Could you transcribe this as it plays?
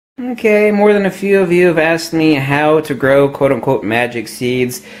Okay, more than a few of you have asked me how to grow quote-unquote magic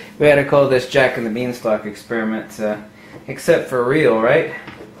seeds. We had to call this Jack and the Beanstalk experiment, except for real, right?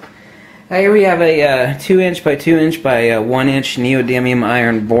 Here we have a 2" by 2" by 1" neodymium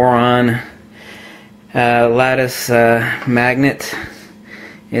iron boron lattice magnet.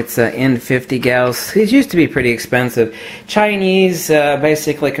 It's N50 Gauss. These used to be pretty expensive. Chinese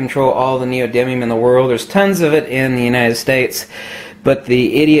basically control all the neodymium in the world. There's tons of it in the United States. But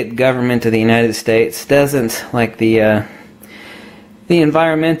the idiot government of the United States doesn't like the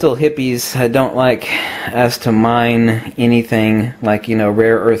environmental hippies don't like us to mine anything like, you know,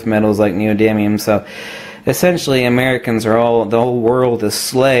 rare earth metals like neodymium. So essentially Americans are the whole world is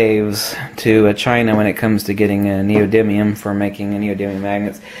slaves to China when it comes to getting neodymium for making neodymium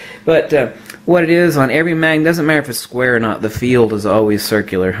magnets. But what it is on every magnet, doesn't matter if it's square or not, the field is always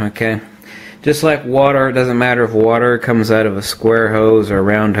circular, okay? Just like water, it doesn't matter if water comes out of a square hose or a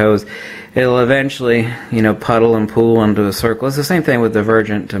round hose, it'll eventually, you know, puddle and pool into a circle. It's the same thing with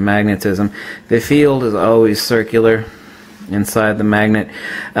divergent magnetism. The field is always circular inside the magnet.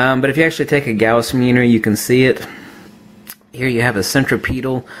 But if you actually take a Gauss meter, you can see it. Here you have a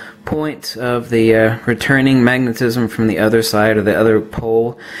centripetal point of the returning magnetism from the other side or the other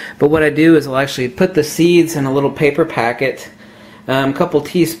pole. But what I do is I'll actually put the seeds in a little paper packet. A couple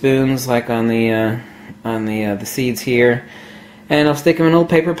teaspoons, like on the seeds here, and I'll stick them in a little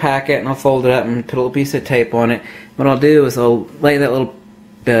paper packet, and I'll fold it up and put a little piece of tape on it. What I'll do is I'll lay that little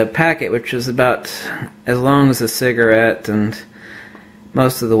packet, which is about as long as a cigarette, and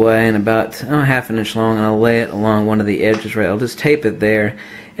most of the way, and about ½ an inch long, and I'll lay it along one of the edges. Right, I'll just tape it there.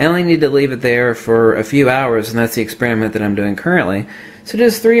 I only need to leave it there for a few hours, and that's the experiment that I'm doing currently. So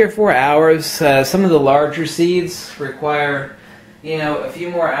just 3 or 4 hours. Some of the larger seeds require, you know, a few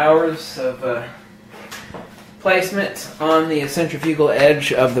more hours of placement on the centrifugal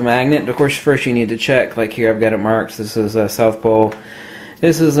edge of the magnet. Of course, first you need to check, like here I've got it marked. This is the South Pole.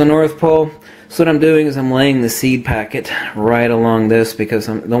 This is the North Pole. So what I'm doing is I'm laying the seed packet right along this because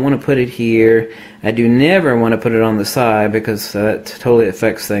I don't want to put it here. I do never want to put it on the side because that totally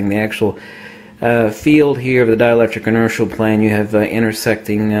affects things. The actual field here of the dielectric inertial plane, you have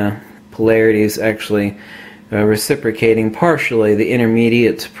intersecting polarities actually reciprocating partially the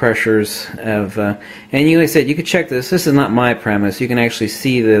intermediate pressures of, and you, like I said, you could check this. This is not my premise. You can actually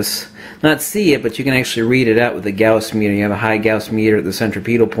see this, not see it, but you can actually read it out with the Gauss meter. You have a high Gauss meter at the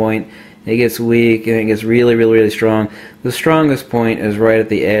centripetal point. It gets weak and it gets really, really, really strong. The strongest point is right at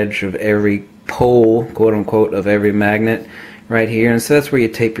the edge of every pole, quote unquote, of every magnet, right here. And so that's where you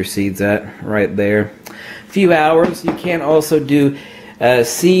tape your seeds at, right there. A few hours. You can also do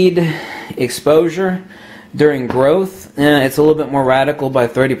seed exposure during growth. It's a little bit more radical by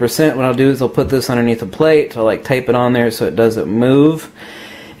 30%. What I'll do is I'll put this underneath a plate. I'll like tape it on there so it doesn't move.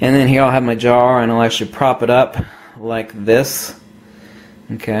 And then here I'll have my jar and I'll actually prop it up like this.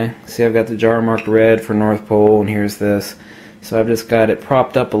 Okay, see I've got the jar marked red for North Pole, and here's this. So I've just got it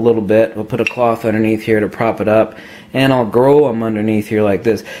propped up a little bit. I'll put a cloth underneath here to prop it up, and I'll grow them underneath here like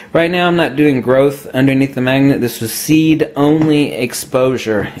this. Right now I'm not doing growth underneath the magnet. This was seed-only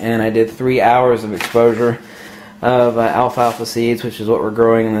exposure, and I did 3 hours of exposure of alfalfa seeds, which is what we're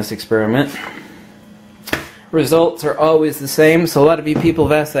growing in this experiment. Results are always the same, so a lot of you people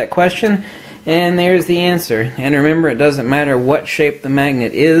have asked that question, and there's the answer. And remember, it doesn't matter what shape the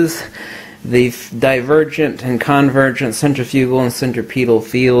magnet is. The divergent and convergent centrifugal and centripetal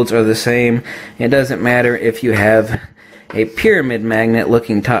fields are the same. It doesn't matter if you have a pyramid magnet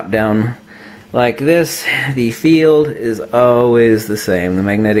looking top down like this. The field is always the same. The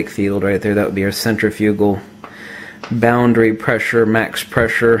magnetic field right there, that would be our centrifugal boundary pressure, max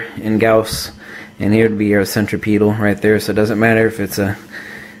pressure in Gauss. And here would be our centripetal right there. So it doesn't matter if it's a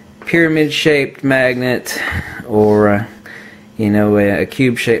pyramid-shaped magnet or you know, a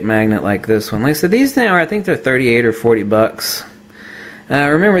cube-shaped magnet like this one. Like I said, these now, I think they're 38 or 40 bucks.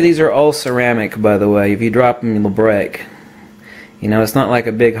 Remember, these are all ceramic, by the way. If you drop them, they'll break. You know, it's not like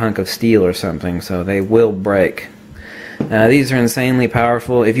a big hunk of steel or something, so they will break. These are insanely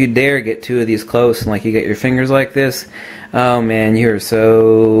powerful. If you dare get 2 of these close, and like you get your fingers like this, oh man, you're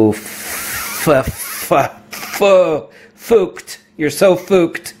so fooked. You're so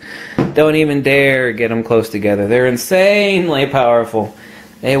fooked. Don't even dare get them close together. They're insanely powerful.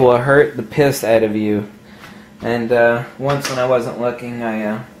 They will hurt the piss out of you. And once when I wasn't looking,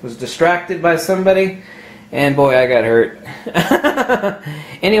 I was distracted by somebody, and boy, I got hurt.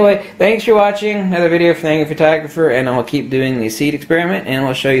 Anyway, thanks for watching another video from the Angry Photographer, and I'll keep doing the seed experiment, and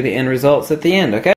I'll show you the end results at the end, okay?